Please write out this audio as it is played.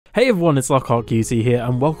Hey everyone, it's Lockhart QC here,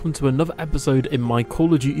 and welcome to another episode in my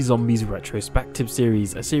Call of Duty Zombies Retrospective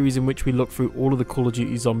series, a series in which we look through all of the Call of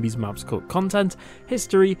Duty Zombies maps cut content,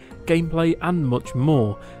 history, gameplay, and much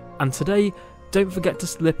more. And today, don't forget to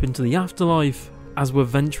slip into the afterlife, as we're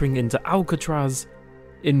venturing into Alcatraz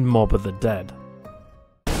in Mob of the Dead.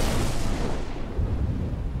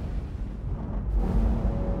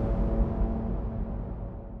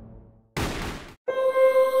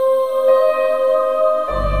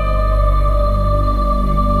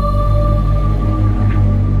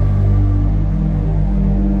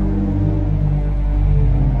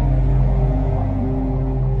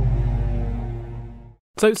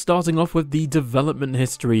 So starting off with the development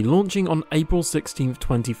history, launching on April 16th,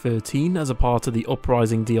 2013 as a part of the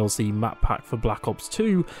Uprising DLC map pack for Black Ops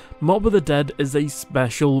 2, Mob of the Dead is a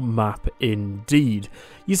special map indeed.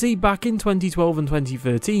 You see, back in 2012 and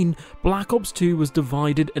 2013, Black Ops 2 was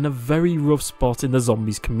divided in a very rough spot in the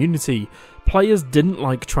zombies community. Players didn't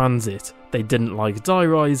like Transit, they didn't like Die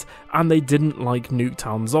Rise, and they didn't like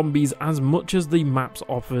Nuketown Zombies as much as the maps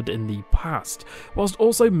offered in the past, whilst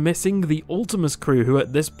also missing the Ultimus crew, who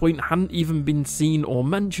at this point hadn't even been seen or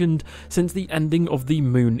mentioned since the ending of the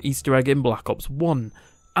Moon Easter egg in Black Ops 1.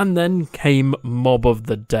 And then came Mob of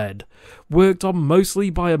the Dead, worked on mostly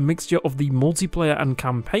by a mixture of the multiplayer and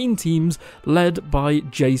campaign teams led by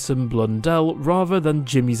Jason Blundell rather than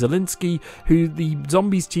Jimmy Zielinski, who the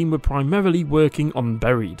Zombies team were primarily working on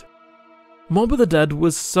Buried. Mob of the Dead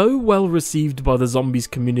was so well received by the Zombies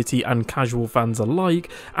community and casual fans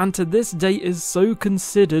alike, and to this day is so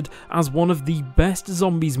considered as one of the best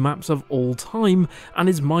Zombies maps of all time, and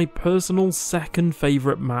is my personal second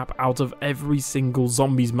favourite map out of every single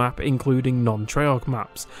Zombies map, including non-Treyarch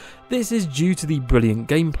maps. This is due to the brilliant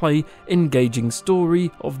gameplay, engaging story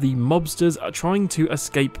of the mobsters trying to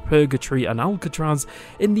escape Purgatory and Alcatraz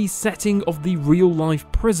in the setting of the real-life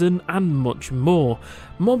prison, and much more.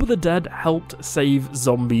 Mob of the Dead helped save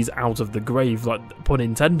zombies out of the grave, like pun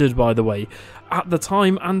intended by the way, at the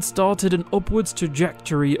time, and started an upwards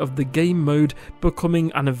trajectory of the game mode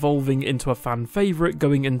becoming and evolving into a fan favourite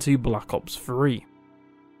going into Black Ops 3.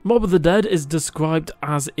 Mob of the Dead is described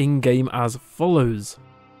as in-game as follows.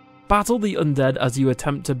 Battle the undead as you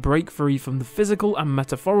attempt to break free from the physical and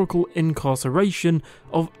metaphorical incarceration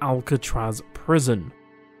of Alcatraz prison.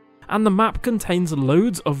 And the map contains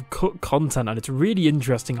loads of cut content, and it's really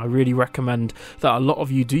interesting. I really recommend that a lot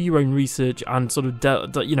of you do your own research and sort of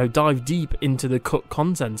dive deep into the cut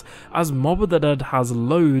content, as Mob of the Dead has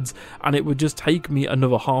loads, and it would just take me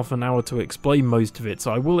another half an hour to explain most of it.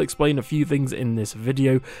 So I will explain a few things in this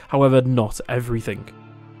video, however not everything.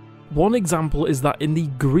 One example is that in the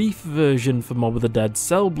Grief version for Mob of the Dead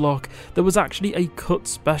cell block, there was actually a cut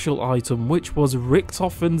special item which was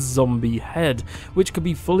Richtofen's zombie head, which could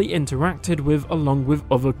be fully interacted with along with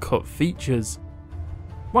other cut features.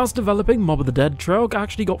 Whilst developing Mob of the Dead, Treyarch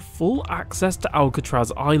actually got full access to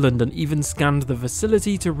Alcatraz Island and even scanned the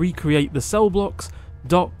facility to recreate the cell blocks,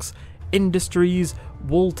 docks, industries,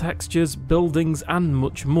 wall textures, buildings, and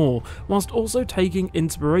much more, whilst also taking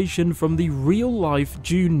inspiration from the real-life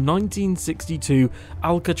June 1962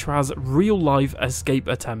 Alcatraz real-life escape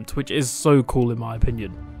attempt, which is so cool in my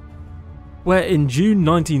opinion. Where in June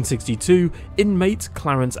 1962, inmates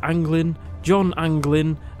Clarence Anglin, John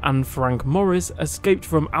Anglin, and Frank Morris escaped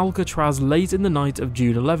from Alcatraz late in the night of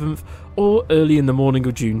June 11th or early in the morning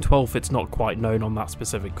of June 12th, it's not quite known on that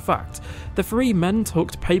specific fact. The three men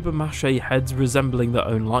tucked papier-mâché heads resembling their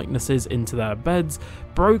own likenesses into their beds,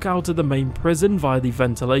 broke out of the main prison via the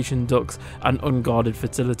ventilation ducts and unguarded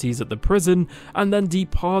facilities at the prison, and then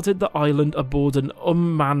departed the island aboard an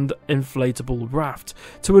unmanned inflatable raft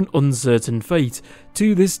to an uncertain fate.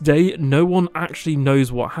 To this day, no one actually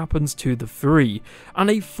knows what happens to the three, and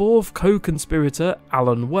a fourth co-conspirator,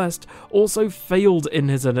 Alan West, also failed in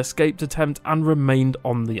his escape attempt and remained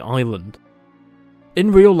on the island.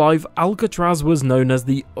 In real life, Alcatraz was known as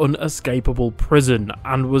the unescapable prison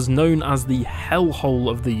and was known as the hellhole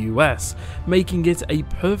of the US, making it a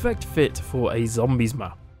perfect fit for a zombies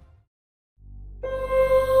map.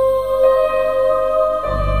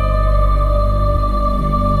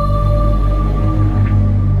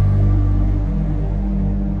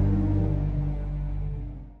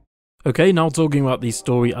 Okay, now talking about the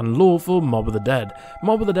story and lore for Mob of the Dead.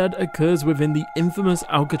 Mob of the Dead occurs within the infamous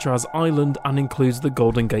Alcatraz Island and includes the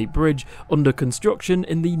Golden Gate Bridge under construction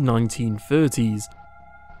in the 1930s.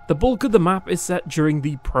 The bulk of the map is set during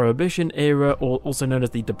the Prohibition era, or also known as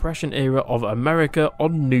the Depression era of America,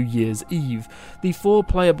 on New Year's Eve. The four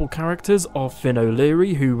playable characters are Finn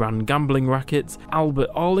O'Leary, who ran gambling rackets, Albert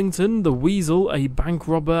Arlington, the Weasel, a bank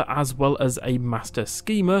robber as well as a master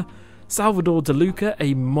schemer, Salvador De Luca,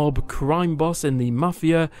 a mob crime boss in the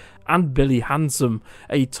Mafia, and Billy Handsome,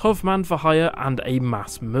 a tough man for hire and a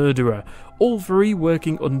mass murderer, all three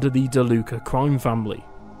working under the De Luca crime family.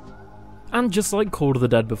 And just like Call of the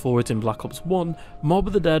Dead before it in Black Ops 1, Mob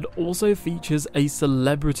of the Dead also features a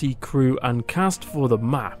celebrity crew and cast for the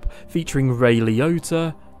map, featuring Ray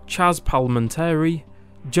Liotta, Chaz Palminteri,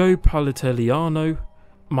 Joe Paliteliano,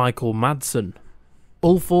 Michael Madsen,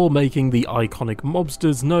 all four making the iconic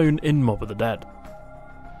mobsters known in Mob of the Dead.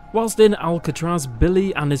 Whilst in Alcatraz,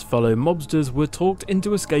 Billy and his fellow mobsters were talked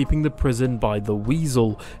into escaping the prison by the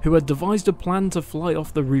Weasel, who had devised a plan to fly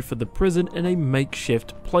off the roof of the prison in a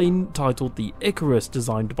makeshift plane titled the Icarus,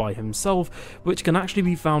 designed by himself, which can actually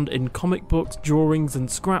be found in comic books, drawings and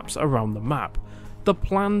scraps around the map. The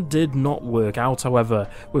plan did not work out, however,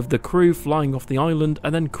 with the crew flying off the island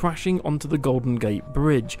and then crashing onto the Golden Gate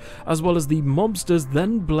Bridge, as well as the mobsters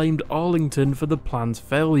then blamed Arlington for the plan's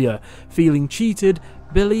failure. Feeling cheated,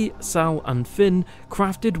 Billy, Sal and Finn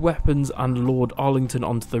crafted weapons and lured Arlington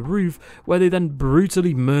onto the roof, where they then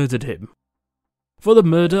brutally murdered him. For the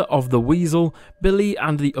murder of the Weasel, Billy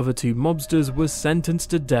and the other two mobsters were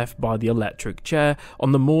sentenced to death by the electric chair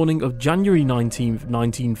on the morning of January 19,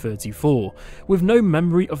 1934. With no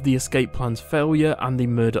memory of the escape plan's failure and the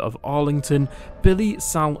murder of Arlington, Billy,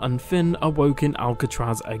 Sal and Finn awoke in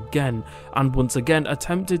Alcatraz again, and once again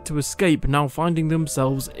attempted to escape, now finding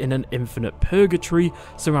themselves in an infinite purgatory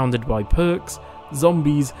surrounded by perks,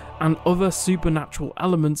 zombies and other supernatural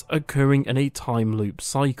elements occurring in a time loop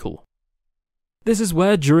cycle. This is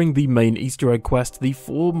where, during the main Easter egg quest, the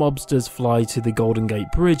four mobsters fly to the Golden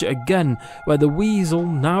Gate Bridge again, where the Weasel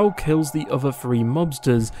now kills the other three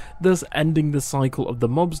mobsters, thus ending the cycle of the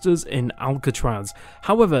mobsters in Alcatraz.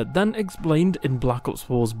 However, then explained in Black Ops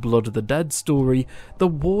 4's Blood of the Dead story, the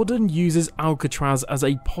Warden uses Alcatraz as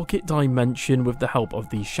a pocket dimension with the help of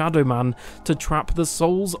the Shadow Man to trap the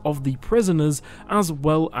souls of the prisoners, as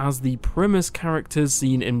well as the Primus characters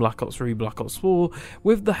seen in Black Ops 3, Black Ops 4,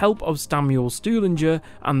 with the help of Samuel Stuhlinger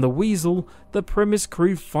and the Weasel. The Primus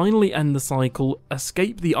crew finally end the cycle,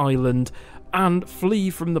 escape the island, and flee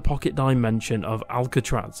from the pocket dimension of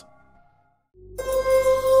Alcatraz.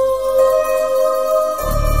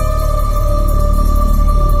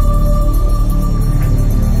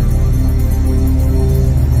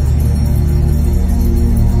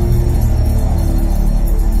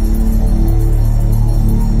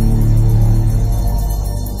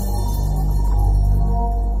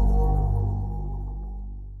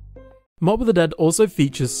 Mob of the Dead also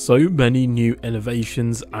features so many new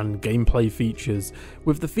innovations and gameplay features,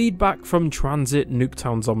 with the feedback from Transit,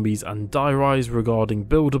 Nuketown Zombies and Die Rise regarding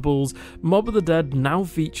buildables. Mob of the Dead now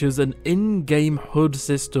features an in-game HUD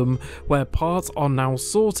system where parts are now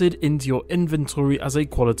sorted into your inventory as a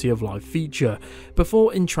quality of life feature.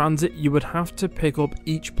 Before, in Transit, you would have to pick up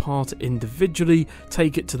each part individually,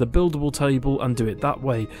 take it to the buildable table and do it that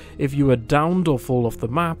way. If you were downed or fall off the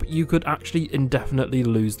map, you could actually indefinitely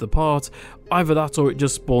lose the part. Either that or it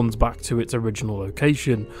just spawns back to its original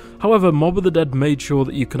location. However, Mob of the Dead made sure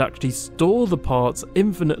that you could actually store the parts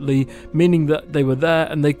infinitely, meaning that they were there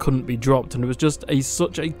and they couldn't be dropped, and it was just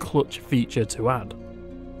such a clutch feature to add.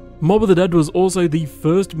 Mob of the Dead was also the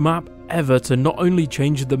first map ever to not only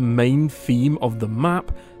change the main theme of the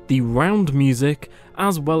map, the round music,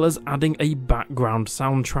 as well as adding a background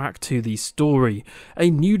soundtrack to the story, a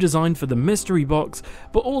new design for the mystery box,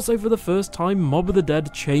 but also for the first time Mob of the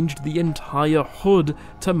Dead changed the entire HUD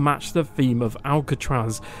to match the theme of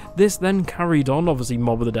Alcatraz. This then carried on, obviously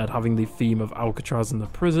Mob of the Dead having the theme of Alcatraz in the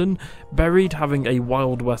prison, Buried having a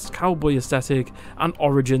Wild West cowboy aesthetic, and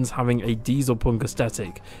Origins having a diesel punk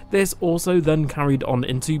aesthetic. This also then carried on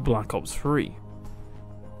into Black Ops 3.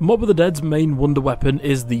 Mob of the Dead's main wonder weapon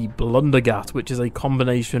is the Blundergat, which is a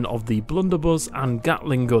combination of the blunderbuss and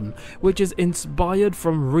Gatling gun, which is inspired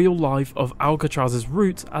from real life of Alcatraz's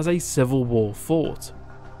roots as a Civil War fort.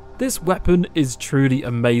 This weapon is truly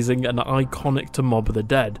amazing and iconic to Mob of the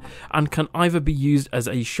Dead, and can either be used as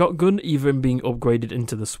a shotgun, even being upgraded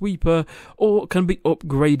into the sweeper, or can be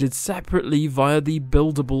upgraded separately via the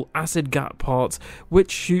buildable acid gat parts,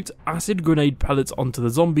 which shoot acid grenade pellets onto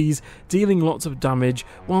the zombies, dealing lots of damage,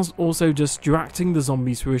 whilst also distracting the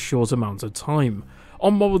zombies for a short amount of time.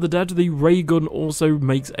 On Mob of the Dead, the ray gun also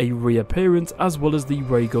makes a reappearance, as well as the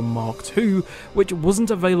ray gun Mark II, which wasn't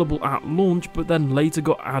available at launch but then later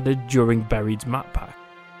got added during Buried's map pack.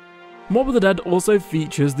 Mob of the Dead also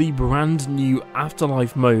features the brand new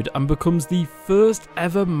Afterlife mode and becomes the first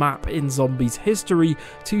ever map in Zombies history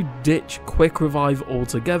to ditch Quick Revive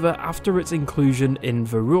altogether after its inclusion in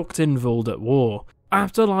Verrückten Wild at War.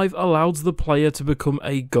 Afterlife allows the player to become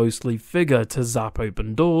a ghostly figure to zap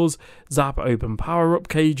open doors, zap open power-up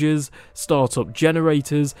cages, start up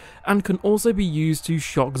generators, and can also be used to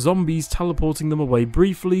shock zombies, teleporting them away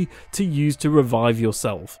briefly to use to revive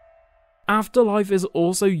yourself. Afterlife is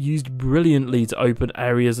also used brilliantly to open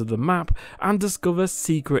areas of the map and discover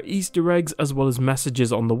secret Easter eggs as well as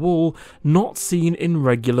messages on the wall not seen in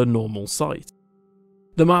regular normal sight.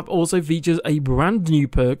 The map also features a brand new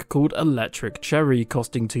perk called Electric Cherry,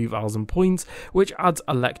 costing 2000 points, which adds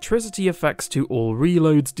electricity effects to all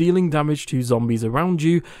reloads, dealing damage to zombies around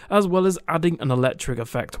you, as well as adding an electric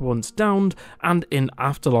effect once downed and in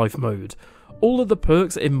Afterlife mode. All of the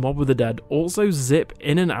perks in Mob of the Dead also zip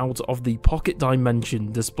in and out of the pocket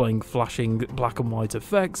dimension, displaying flashing black and white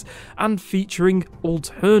effects and featuring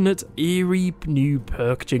alternate eerie new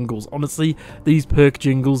perk jingles. Honestly, these perk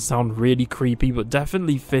jingles sound really creepy but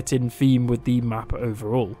definitely fit in theme with the map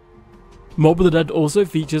overall. Mob of the Dead also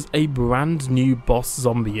features a brand new boss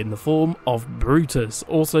zombie in the form of Brutus,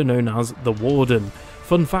 also known as the Warden.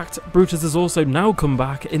 Fun fact, Brutus has also now come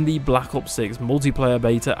back in the Black Ops 6 multiplayer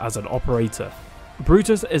beta as an operator.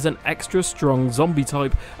 Brutus is an extra strong zombie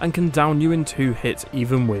type and can down you in 2 hits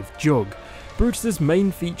even with Jug. Brutus's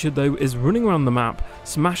main feature though is running around the map,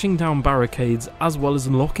 smashing down barricades as well as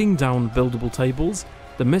knocking down buildable tables,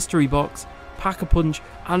 the mystery box, Pack-a-Punch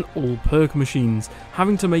and all perk machines,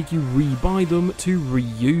 having to make you rebuy them to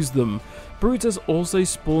reuse them. Brutus also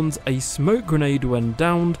spawns a smoke grenade when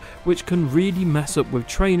downed, which can really mess up with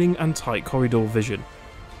training and tight corridor vision.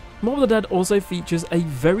 Mob of the Dead also features a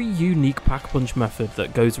very unique Pack-a-Punch method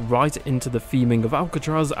that goes right into the theming of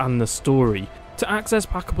Alcatraz and the story. To access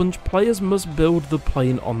Pack-a-Punch, players must build the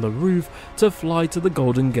plane on the roof to fly to the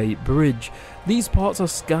Golden Gate Bridge. These parts are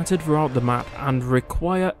scattered throughout the map and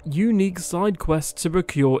require unique side quests to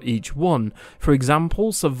procure each one. For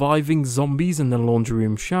example, surviving zombies in the laundry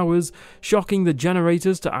room showers, shocking the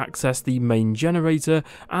generators to access the main generator,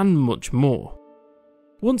 and much more.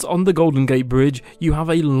 Once on the Golden Gate Bridge, you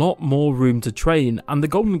have a lot more room to train, and the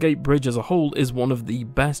Golden Gate Bridge as a whole is one of the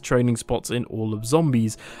best training spots in all of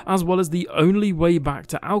Zombies, as well as the only way back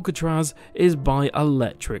to Alcatraz is by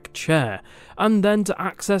electric chair. And then to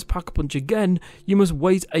access Pack-a-Punch again, you must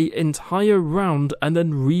wait an entire round and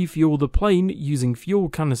then refuel the plane using fuel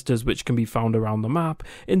canisters which can be found around the map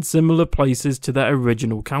in similar places to their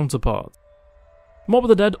original counterparts. Mob of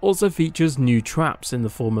the Dead also features new traps in the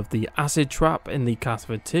form of the acid trap in the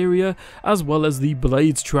cafeteria, as well as the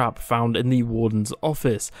blades trap found in the warden's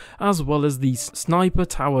office, as well as the sniper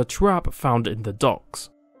tower trap found in the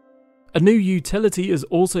docks. A new utility is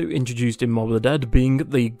also introduced in Mob of the Dead, being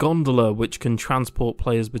the gondola, which can transport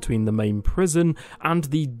players between the main prison and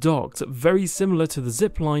the docks, very similar to the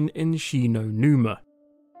zipline in Shi no Numa.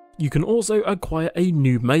 You can also acquire a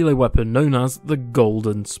new melee weapon known as the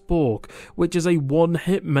Golden Spork, which is a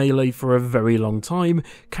one-hit melee for a very long time,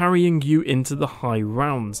 carrying you into the high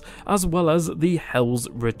rounds, as well as the Hell's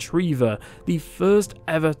Retriever, the first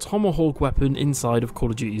ever tomahawk weapon inside of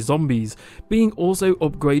Call of Duty Zombies. Being also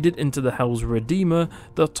upgraded into the Hell's Redeemer,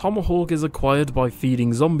 the tomahawk is acquired by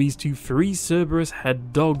feeding zombies to 3 Cerberus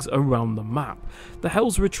head dogs around the map. The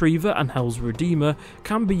Hell's Retriever and Hell's Redeemer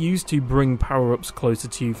can be used to bring power-ups closer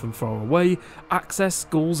to you from far away, access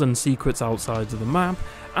skulls and secrets outside of the map,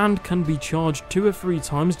 and can be charged 2 or 3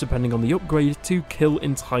 times depending on the upgrade to kill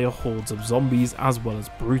entire hordes of zombies as well as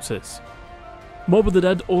Brutus. Mob of the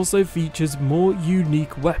Dead also features more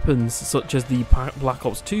unique weapons such as the Black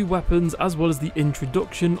Ops 2 weapons, as well as the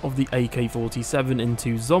introduction of the AK-47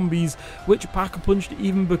 into Zombies, which Pack-a-Punch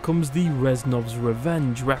even becomes the Reznov's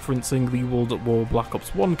Revenge, referencing the World at War Black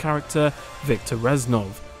Ops 1 character Viktor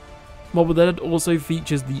Reznov. Mob of the Dead also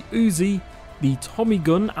features the Uzi, the Tommy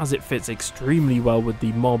gun, as it fits extremely well with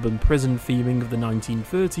the mob and prison theming of the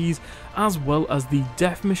 1930s, as well as the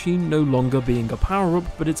Death Machine no longer being a power-up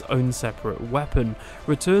but its own separate weapon,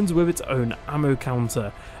 returns with its own ammo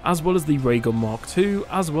counter, as well as the Ray Gun Mark II,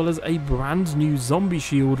 as well as a brand new zombie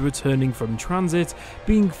shield returning from transit,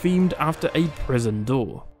 being themed after a prison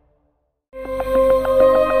door.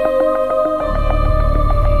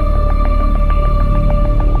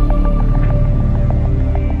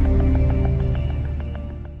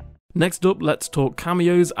 Next up, let's talk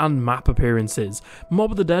cameos and map appearances.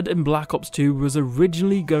 Mob of the Dead in Black Ops 2 was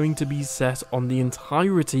originally going to be set on the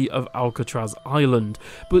entirety of Alcatraz Island,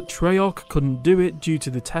 but Treyarch couldn't do it due to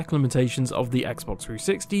the tech limitations of the Xbox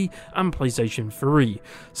 360 and PlayStation 3.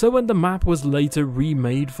 So when the map was later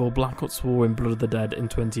remade for Black Ops 4 in Blood of the Dead in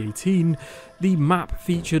 2018, the map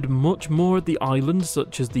featured much more at the island,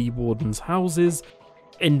 such as the Warden's houses,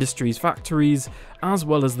 industries factories, as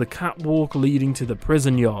well as the catwalk leading to the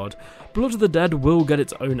prison yard. Blood of the Dead will get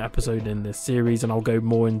its own episode in this series, and I'll go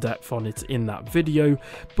more in depth on it in that video,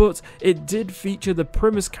 but it did feature the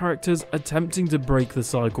Primus characters attempting to break the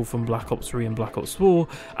cycle from Black Ops 3 and Black Ops 4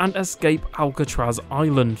 and escape Alcatraz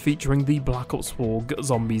Island, featuring the Black Ops 4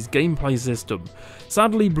 Zombies gameplay system.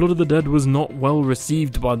 Sadly, Blood of the Dead was not well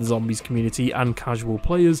received by the Zombies community and casual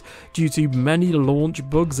players due to many launch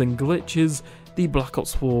bugs and glitches, the Black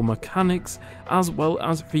Ops 4 mechanics, as well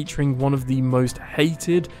as featuring one of the most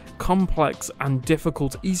hated, complex and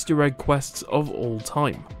difficult Easter egg quests of all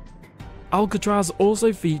time. Alcatraz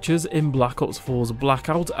also features in Black Ops 4's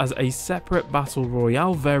Blackout as a separate Battle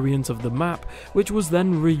Royale variant of the map, which was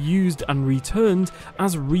then reused and returned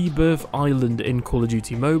as Rebirth Island in Call of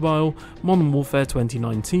Duty Mobile, Modern Warfare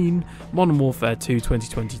 2019, Modern Warfare 2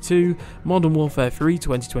 2022, Modern Warfare 3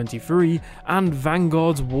 2023, and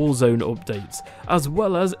Vanguard's Warzone updates, as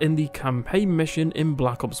well as in the campaign mission in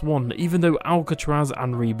Black Ops 1, even though Alcatraz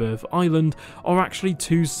and Rebirth Island are actually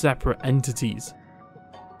two separate entities.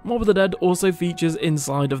 Mob of the Dead also features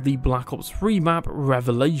inside of the Black Ops 3 map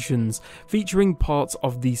Revelations, featuring parts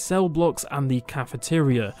of the cell blocks and the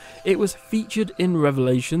cafeteria. It was featured in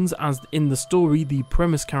Revelations as in the story the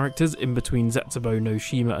Primus characters in between Zetsubo,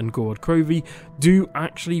 Noshima and Gorod Krovi do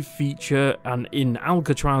actually feature in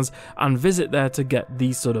Alcatraz and visit there to get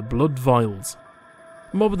these sort of blood vials.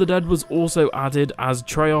 Mob of the Dead was also added as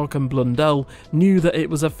Treyarch and Blundell knew that it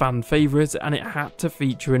was a fan favourite and it had to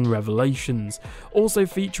feature in Revelations, also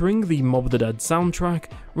featuring the Mob of the Dead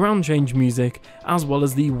soundtrack, round change music, as well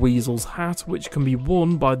as the Weasel's hat, which can be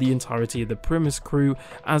worn by the entirety of the Primus crew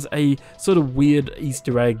as a sort of weird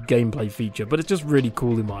Easter egg gameplay feature, but it's just really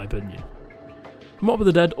cool in my opinion. Mob of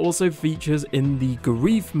the Dead also features in the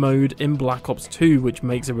Grief mode in Black Ops 2, which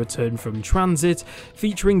makes a return from Transit,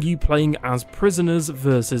 featuring you playing as prisoners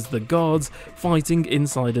versus the guards fighting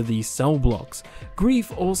inside of these cell blocks.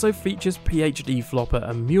 Grief also features PhD Flopper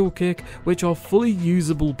and Mule Kick, which are fully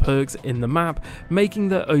usable perks in the map, making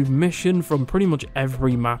their omission from pretty much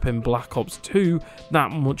every map in Black Ops 2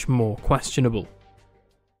 that much more questionable.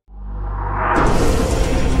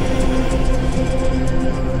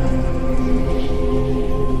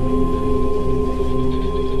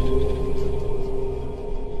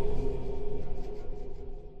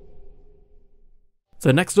 So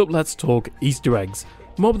next up, let's talk Easter eggs.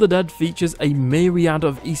 Mob of the Dead features a myriad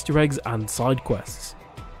of Easter eggs and side quests,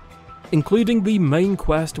 including the main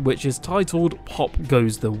quest, which is titled Pop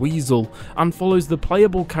Goes the Weasel and follows the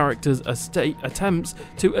playable character's attempts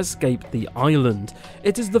to escape the island.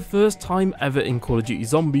 It is the first time ever in Call of Duty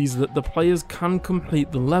Zombies that the players can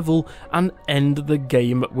complete the level and end the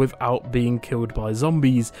game without being killed by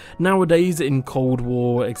zombies. Nowadays in Cold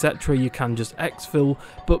War etc you can just exfil,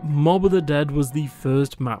 but Mob of the Dead was the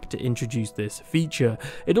first map to introduce this feature.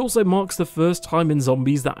 It also marks the first time in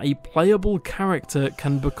Zombies that a playable character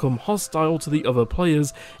can become hostile to the other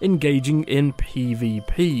players engaging in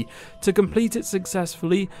PvP. To complete it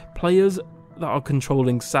successfully, players that are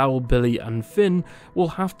controlling Sal, Billy and Finn will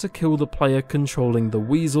have to kill the player controlling the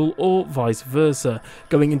Weasel, or vice versa,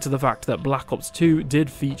 going into the fact that Black Ops 2 did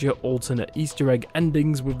feature alternate Easter egg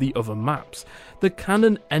endings with the other maps. The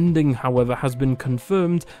canon ending, however, has been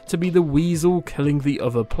confirmed to be the Weasel killing the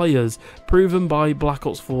other players, proven by Black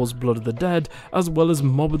Ops 4's Blood of the Dead, as well as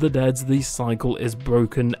Mob of the Dead's The Cycle is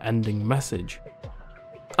Broken ending message.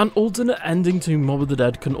 An alternate ending to Mob of the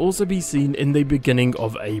Dead can also be seen in the beginning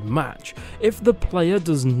of a match. If the player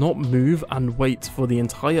does not move and waits for the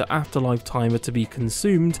entire afterlife timer to be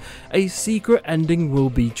consumed, a secret ending will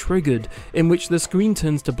be triggered, in which the screen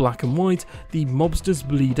turns to black and white, the mobsters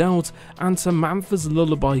bleed out, and Samantha's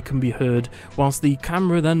lullaby can be heard, whilst the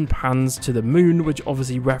camera then pans to the moon, which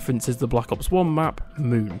obviously references the Black Ops 1 map,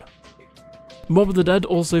 Moon. Mob of the Dead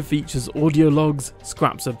also features audio logs,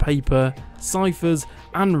 scraps of paper, ciphers,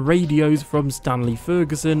 and radios from Stanley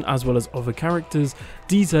Ferguson, as well as other characters,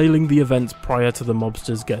 detailing the events prior to the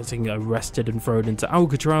mobsters getting arrested and thrown into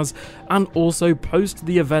Alcatraz, and also post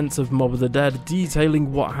the events of Mob of the Dead,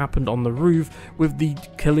 detailing what happened on the roof with the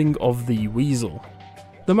killing of the Weasel.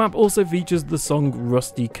 The map also features the song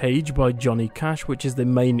Rusty Cage by Johnny Cash, which is the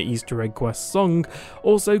main Easter egg quest song,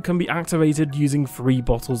 also can be activated using 3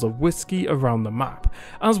 bottles of whiskey around the map,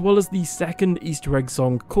 as well as the second Easter egg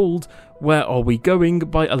song called Where Are We Going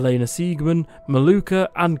by Elena Siegman, Maluka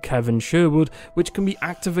and Kevin Sherwood, which can be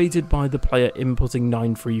activated by the player inputting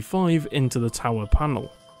 935 into the tower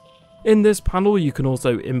panel. In this panel you can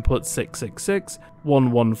also input 666,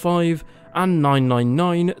 115 and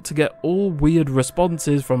 999 to get all weird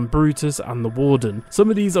responses from Brutus and the Warden. Some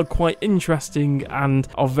of these are quite interesting and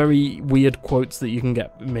are very weird quotes that you can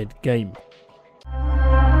get mid-game.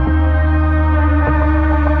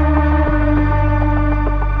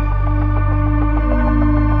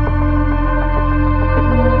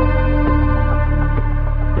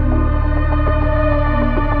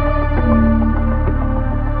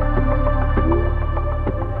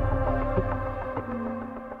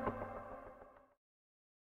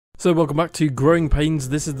 So welcome back to Growing Pains.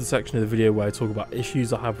 This is the section of the video where I talk about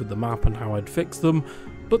issues I have with the map and how I'd fix them.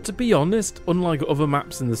 But to be honest, unlike other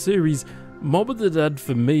maps in the series, Mob of the Dead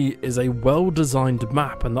for me is a well-designed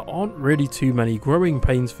map and there aren't really too many growing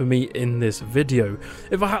pains for me in this video.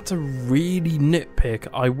 If I had to really nitpick,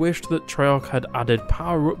 I wished that Treyarch had added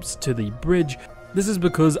power-ups to the bridge. This is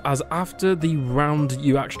because as after the round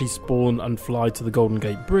you actually spawn and fly to the Golden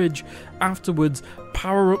Gate Bridge, afterwards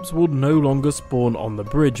power-ups will no longer spawn on the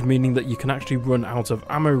bridge, meaning that you can actually run out of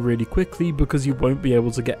ammo really quickly because you won't be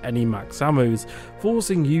able to get any max ammos,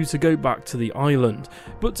 forcing you to go back to the island.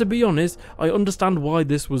 But to be honest, I understand why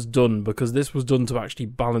this was done, because this was done to actually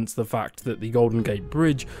balance the fact that the Golden Gate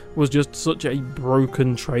Bridge was just such a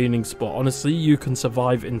broken training spot. Honestly, you can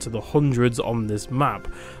survive into the hundreds on this map.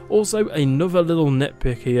 Also, another little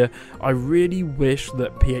nitpick here, I really wish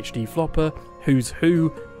that PhD Flopper, Who's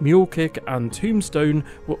Who, Mule Kick and Tombstone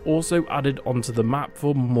were also added onto the map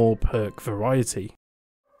for more perk variety.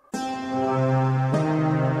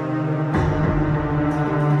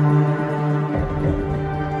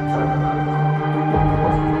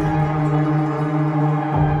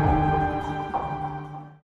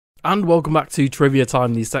 And welcome back to Trivia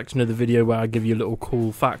Time, the section of the video where I give you little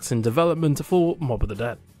cool facts in development for Mob of the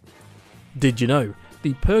Dead. Did you know?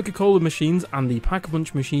 The Percola machines and the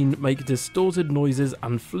Pack-a-Punch machine make distorted noises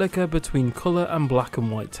and flicker between colour and black and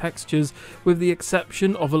white textures, with the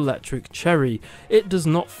exception of Electric Cherry. It does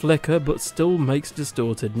not flicker but still makes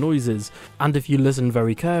distorted noises, and if you listen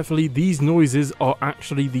very carefully, these noises are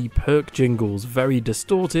actually the perk jingles, very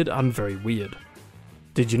distorted and very weird.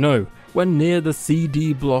 Did you know? When near the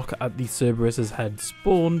CD block at the Cerberus's head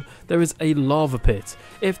spawn, there is a lava pit.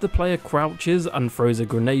 If the player crouches and throws a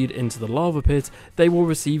grenade into the lava pit, they will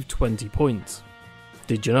receive 20 points.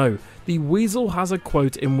 Did you know? The Weasel has a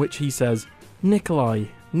quote in which he says, "Nikolai,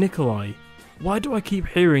 Nikolai, why do I keep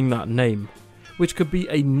hearing that name?" Which could be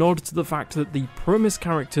a nod to the fact that the Primus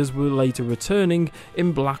characters were later returning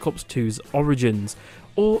in Black Ops 2's Origins.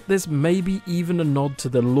 Or this may be even a nod to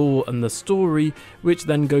the lore and the story, which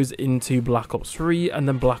then goes into Black Ops 3 and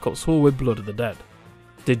then Black Ops 4 with Blood of the Dead.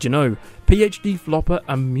 Did you know? PhD Flopper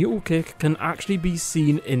and Mule Kick can actually be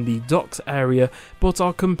seen in the docks area, but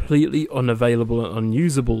are completely unavailable and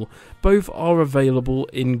unusable. Both are available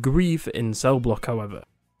in Grief in Cell Block, however.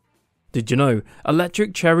 Did you know?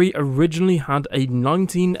 Electric Cherry originally had a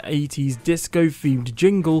 1980s disco-themed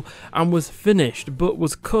jingle and was finished, but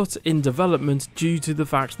was cut in development due to the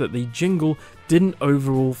fact that the jingle didn't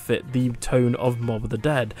overall fit the tone of Mob of the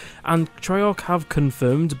Dead, and Treyarch have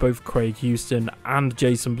confirmed, both Craig Houston and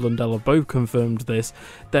Jason Blundell have both confirmed this,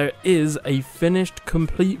 there is a finished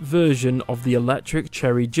complete version of the Electric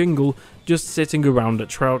Cherry jingle just sitting around at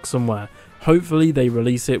Treyarch somewhere. Hopefully they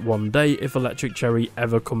release it one day if Electric Cherry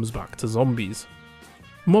ever comes back to zombies.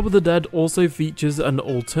 Mob of the Dead also features an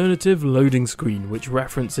alternative loading screen which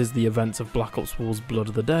references the events of Black Ops 4's Blood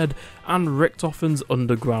of the Dead and Richtofen's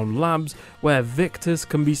underground labs, where Victus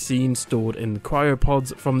can be seen stored in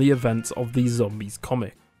cryopods from the events of the Zombies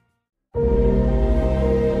comic.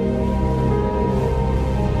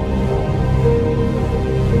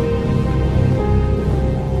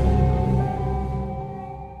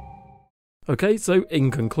 Okay, so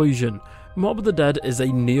in conclusion, Mob of the Dead is a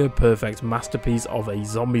near-perfect masterpiece of a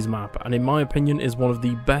zombies map, and in my opinion is one of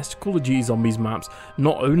the best Call of Duty Zombies maps,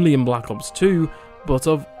 not only in Black Ops 2, but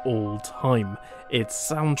of all time. Its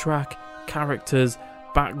soundtrack, characters,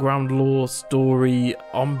 background lore, story,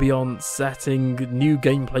 ambiance, setting, new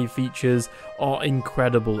gameplay features are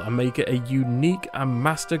incredible and make it a unique and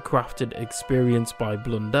master-crafted experience by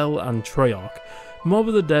Blundell and Treyarch. Mob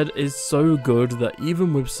of the Dead is so good that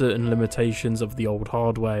even with certain limitations of the old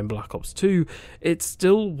hardware in Black Ops 2, it's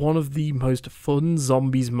still one of the most fun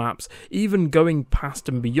zombies maps, even going past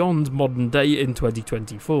and beyond modern day in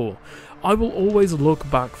 2024. I will always look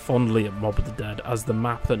back fondly at Mob of the Dead as the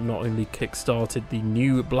map that not only kickstarted the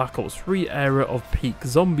new Black Ops 3 era of peak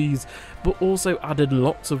zombies, but also added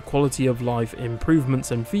lots of quality of life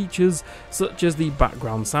improvements and features, such as the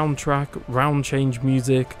background soundtrack, round change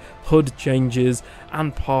music, HUD changes,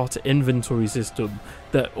 and part inventory system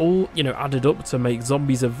that all, added up to make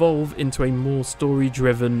Zombies evolve into a more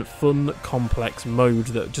story-driven, fun, complex mode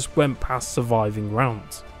that just went past surviving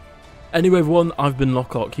rounds. Anyway everyone, I've been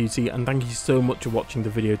Lockhart QT and thank you so much for watching the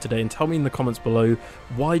video today, and tell me in the comments below,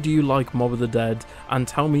 why do you like Mob of the Dead, and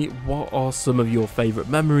tell me what are some of your favourite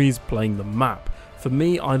memories playing the map. For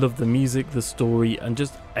me, I love the music, the story, and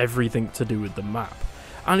just everything to do with the map.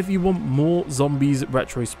 And if you want more Zombies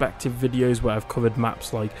retrospective videos where I've covered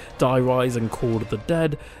maps like Die Rise and Cod of the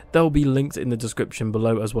Dead, they'll be linked in the description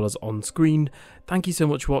below as well as on screen. Thank you so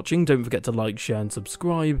much for watching, don't forget to like, share and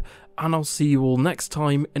subscribe, and I'll see you all next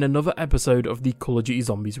time in another episode of the Call of Duty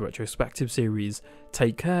Zombies retrospective series.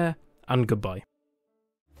 Take care, and goodbye.